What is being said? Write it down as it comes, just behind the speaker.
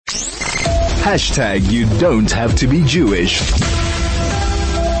You don't have to be Jewish.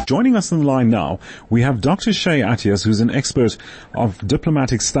 Joining us on the line now, we have Dr. Shay Attias, who's an expert of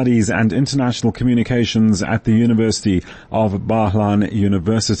diplomatic studies and international communications at the University of Bar-Ilan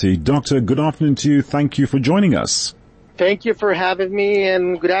University. Doctor, good afternoon to you. Thank you for joining us. Thank you for having me,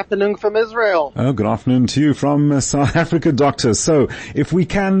 and good afternoon from Israel. Oh, good afternoon to you from South Africa, Doctor. So, if we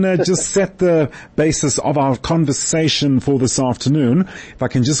can just set the basis of our conversation for this afternoon, if I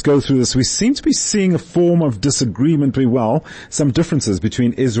can just go through this, we seem to be seeing a form of disagreement, some differences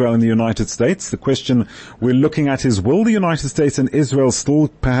between Israel and the United States. The question we're looking at is, will the United States and Israel still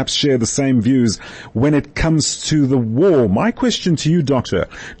perhaps share the same views when it comes to the war? My question to you, Doctor,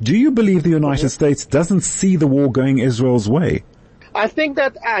 do you believe the United States doesn't see the war going Israel's way? I think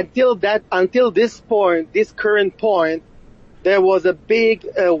that until this point, this current point, there was a big,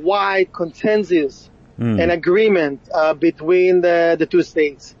 wide consensus and agreement between the two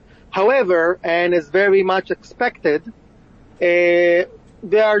states. However, and as very much expected, there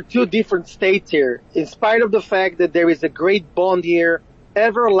are two different states here. In spite of the fact that there is a great bond here,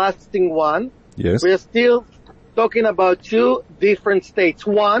 everlasting one, yes, we are still talking about two different states.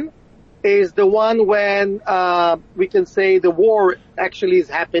 One is the one when we can say the war actually is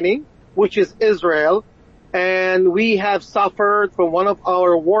happening, which is Israel, and we have suffered from one of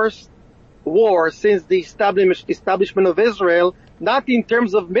our worst wars since the establishment of Israel, not in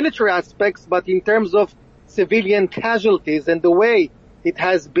terms of military aspects, but in terms of civilian casualties and the way it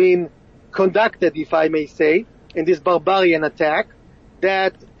has been conducted, if I may say, in this barbarian attack,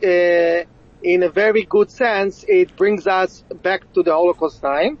 that in a very good sense, it brings us back to the Holocaust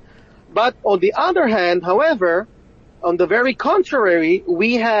time. But on the other hand, however, on the very contrary,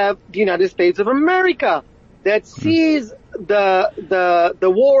 we have the United States of America that sees the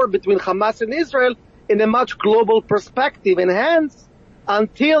war between Hamas and Israel in a much global perspective, and hence,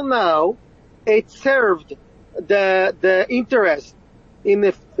 until now, it served the interest in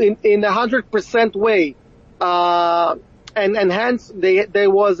a 100% way, and hence there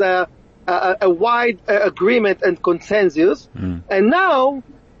was a wide agreement and consensus, and now.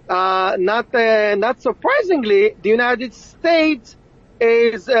 Not surprisingly, the United States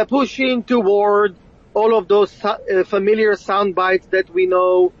is pushing toward all of those familiar sound bites that we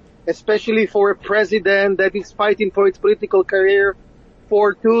know, especially for a president that is fighting for its political career,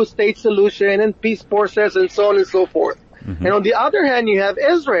 for two-state solution and peace process and so on and so forth. And on the other hand, you have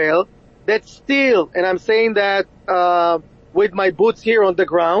Israel that still, and I'm saying that with my boots here on the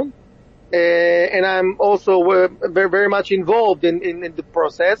ground, and I'm also very, very much involved in the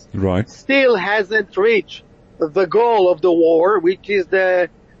process. Right. Still hasn't reached the goal of the war, which is the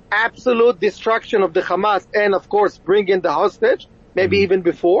absolute destruction of the Hamas, and of course bring in the hostage, maybe even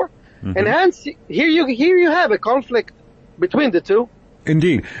before. And hence, here you have a conflict between the two.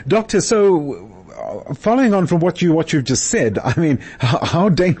 Indeed, Doctor. So, following on from what you've just said, I mean, how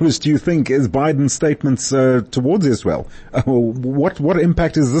dangerous do you think is Biden's statements towards Israel? What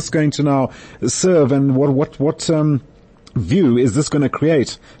impact is this going to now serve, and what view is this going to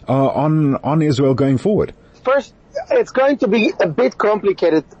create on Israel going forward? First, it's going to be a bit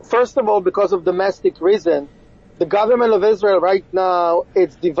complicated. First of all, because of domestic reason, the government of Israel right now,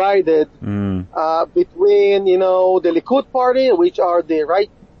 it's divided between, the Likud party, which are the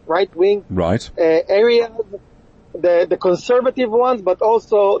right-wing areas, the conservative ones, but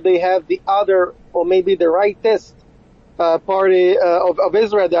also they have the other, or maybe the rightist party of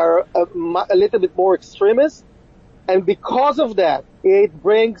Israel that are a little bit more extremist. And because of that, it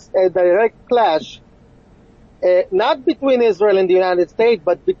brings a direct clash, not between Israel and the United States,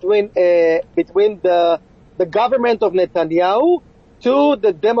 but between the government of Netanyahu to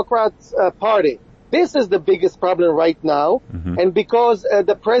the Democrats party. This is the biggest problem right now. And because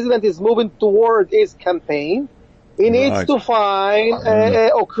the president is moving toward his campaign, he needs to find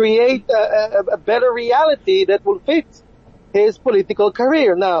or create a better reality that will fit his political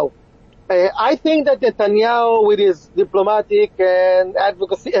career. Now, I think that Netanyahu, with his diplomatic and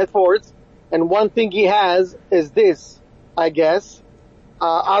advocacy efforts, and one thing he has is this, I guess.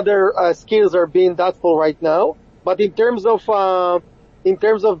 Other skills are being doubtful right now. But in terms of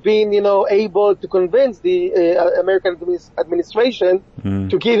being, able to convince the American administration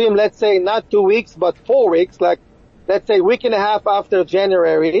to give him, let's say, not 2 weeks, but 4 weeks, like, let's say, a week and a half after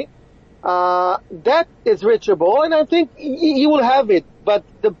January, that is reachable, and I think he will have it. But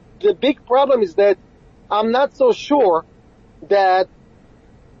the big problem is that I'm not so sure that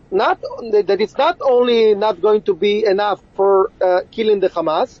it's not only not going to be enough for killing the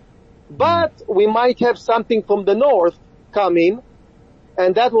Hamas, but we might have something from the north coming,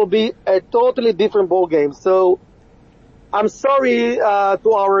 and that will be a totally different ballgame. So I'm sorry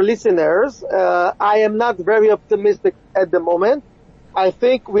to our listeners. I am not very optimistic at the moment. I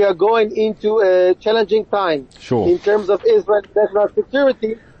think we are going into a challenging time in terms of Israel's national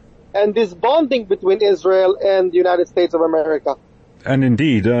security and this bonding between Israel and the United States of America. And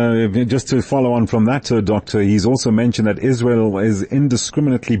indeed, just to follow on from that, Doctor, he's also mentioned that Israel is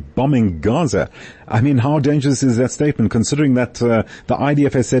indiscriminately bombing Gaza. I mean, how dangerous is that statement, considering that the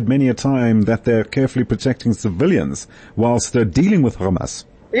IDF has said many a time that they're carefully protecting civilians whilst they're dealing with Hamas?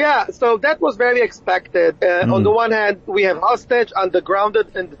 Yeah, so that was very expected. On the one hand, we have hostage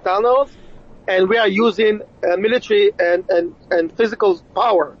undergrounded in the tunnels, and we are using military and physical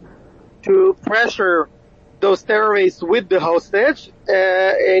power to pressure those terrorists with the hostage,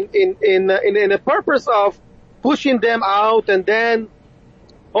 in a purpose of pushing them out and then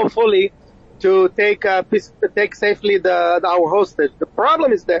hopefully to take safely our hostage. The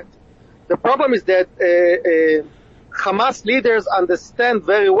problem is that Hamas leaders understand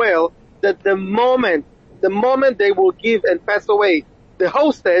very well that the moment they will give and pass away the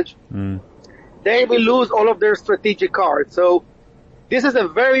hostage, they will lose all of their strategic cards. So this is a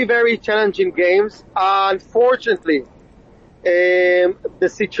very, very challenging game. Unfortunately, the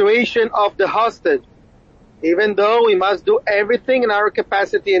situation of the hostage, even though we must do everything in our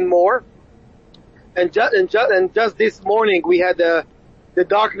capacity and more, and just this morning we had the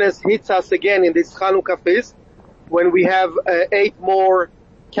darkness hits us again in this Hanukkah feast when we have 8 more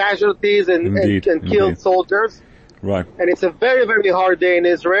casualties and killed soldiers. Right. And it's a very, very hard day in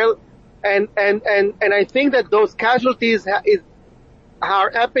Israel. And I think that those casualties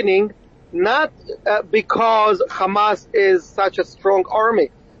are happening not because Hamas is such a strong army,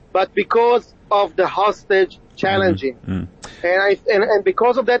 but because of the hostage challenging. And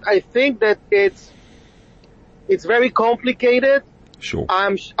because of that, I think that it's very complicated. Sure.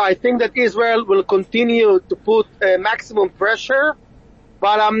 I think that Israel will continue to put maximum pressure,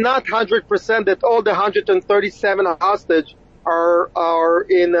 but I'm not 100% that all the 137 hostage are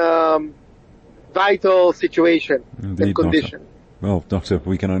in vital situation and condition. Doctor. Well, Doctor,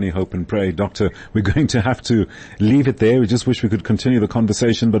 we can only hope and pray. Doctor, we're going to have to leave it there. We just wish we could continue the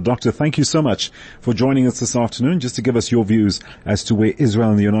conversation. But Doctor, thank you so much for joining us this afternoon, just to give us your views as to where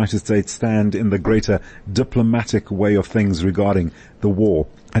Israel and the United States stand in the greater diplomatic way of things regarding the war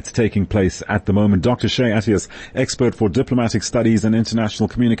that's taking place at the moment. Dr. Shay Attias, expert for diplomatic studies and international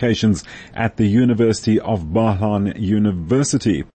communications at the University of Bahlan University.